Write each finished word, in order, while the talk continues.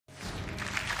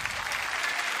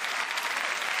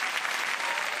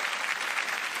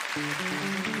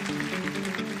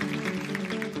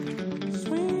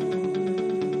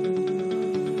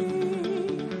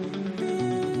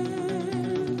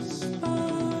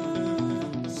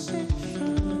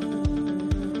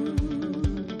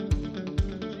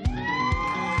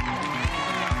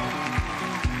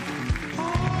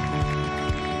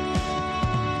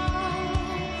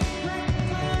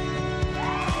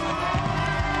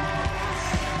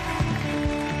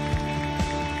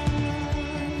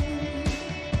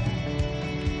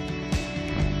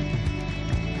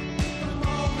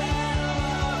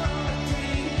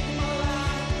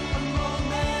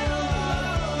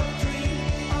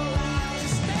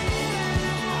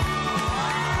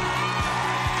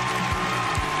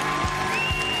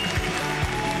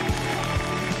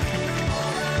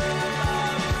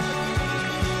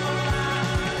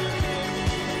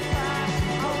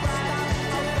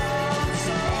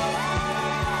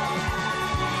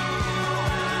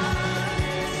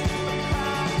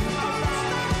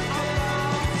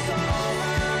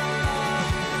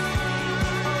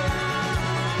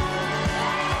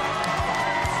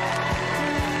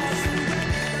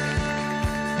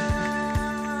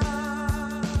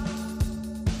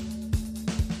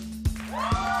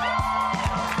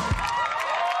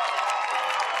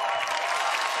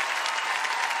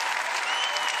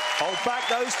Hold back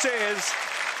those tears.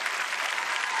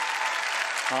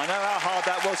 I know how hard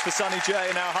that was for Sonny J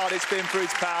and how hard it's been for his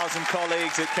pals and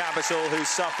colleagues at Capitol who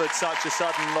suffered such a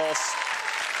sudden loss.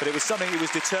 But it was something he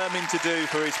was determined to do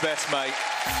for his best mate.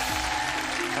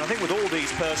 And I think with all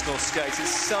these personal skates, it's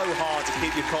so hard to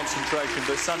keep your concentration.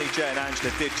 But Sonny J and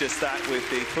Angela did just that with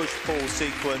the push-pull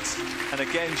sequence. And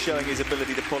again, showing his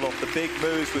ability to pull off the big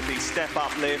moves with the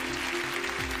step-up lift.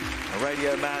 A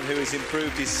radio man who has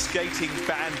improved his skating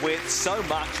bandwidth so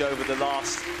much over the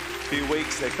last few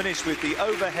weeks. They finished with the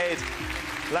overhead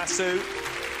lasso.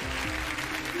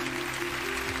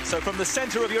 So from the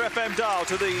centre of your FM dial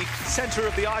to the centre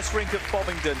of the ice rink at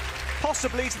Bovingdon,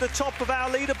 possibly to the top of our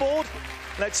leaderboard,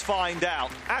 let's find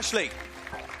out. Ashley.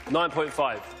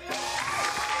 9.5.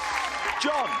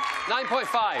 John.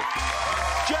 9.5.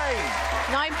 Jane.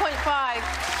 9.5.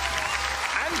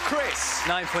 And Chris.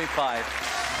 9.5.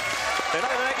 They've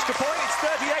had an extra point. It's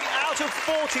 38 out of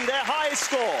 40, their highest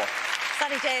score.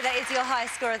 Sonny J, that is your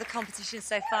highest score of the competition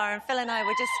so far. And Phil and I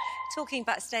were just talking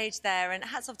backstage there. And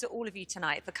hats off to all of you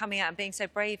tonight for coming out and being so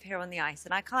brave here on the ice.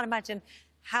 And I can't imagine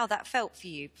how that felt for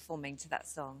you performing to that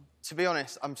song. To be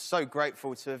honest, I'm so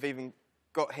grateful to have even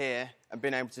got here and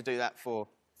been able to do that for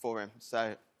him.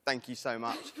 So thank you so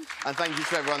much. And thank you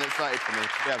to everyone that's voted for me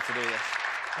to be able to do this.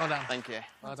 Well done. Thank you.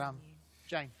 Well done.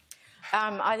 Jane.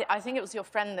 I think it was your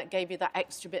friend that gave you that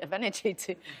extra bit of energy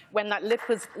to, when that lift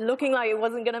was looking like it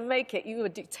wasn't going to make it, you were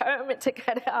determined to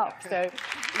get it up. So,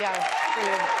 yeah,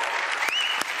 brilliant.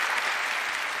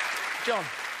 John.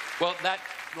 Well, that,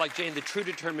 like Jane, the true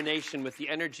determination with the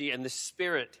energy and the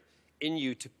spirit in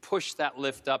you to push that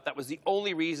lift up, that was the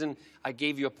only reason I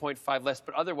gave you a 0.5 less.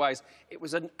 But otherwise, it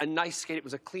was a nice skate. It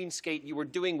was a clean skate. You were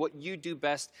doing what you do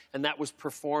best, and that was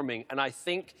performing. And I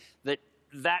think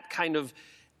that kind of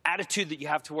attitude that you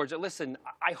have towards it. Listen,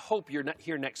 I hope you're not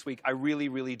here next week. I really,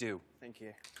 really do. Thank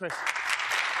you. Chris.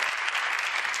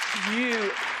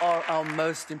 You are our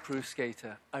most improved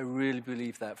skater. I really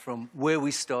believe that, from where we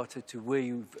started to where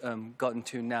you've gotten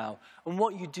to now. And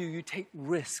what you do, you take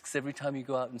risks every time you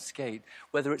go out and skate,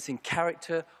 whether it's in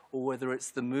character or whether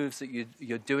it's the moves that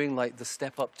you're doing, like the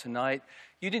step up tonight.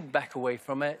 You didn't back away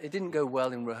from it. It didn't go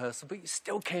well in rehearsal, but you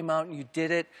still came out and you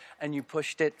did it and you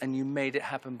pushed it and you made it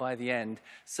happen by the end.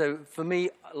 So for me,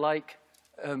 like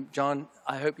John,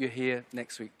 I hope you're here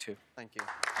next week too. Thank you.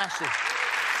 Ashley.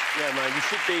 Yeah, man, you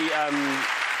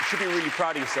should be really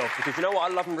proud of yourself, because you know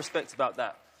what I love and respect about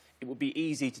that? It would be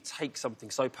easy to take something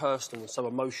so personal and so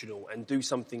emotional and do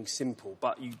something simple,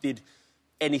 but you did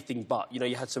anything but. You know,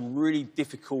 you had some really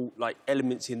difficult, like,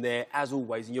 elements in there, as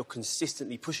always, and you're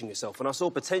consistently pushing yourself. And I saw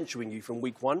potential in you from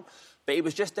week one, but it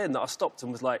was just then that I stopped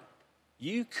and was like,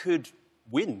 you could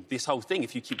win this whole thing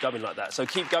if you keep going like that. So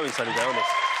keep going, Sonny, they're honest.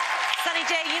 Sonny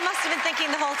J, you must have been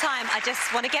thinking the whole time, I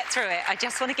just want to get through it. I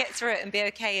just want to get through it and be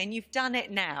OK. And you've done it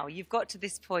now. You've got to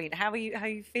this point. How are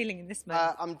you feeling in this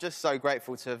moment? I'm just so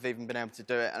grateful to have even been able to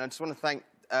do it. And I just want to thank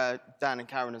Dan and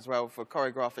Karen as well for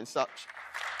choreographing such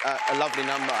a lovely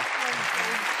number.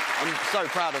 I'm so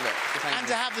proud of it. And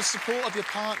to have the support of your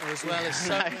partner as well is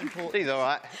so important. He's all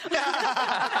right.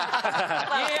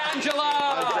 Yeah,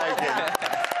 Angela!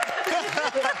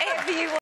 If you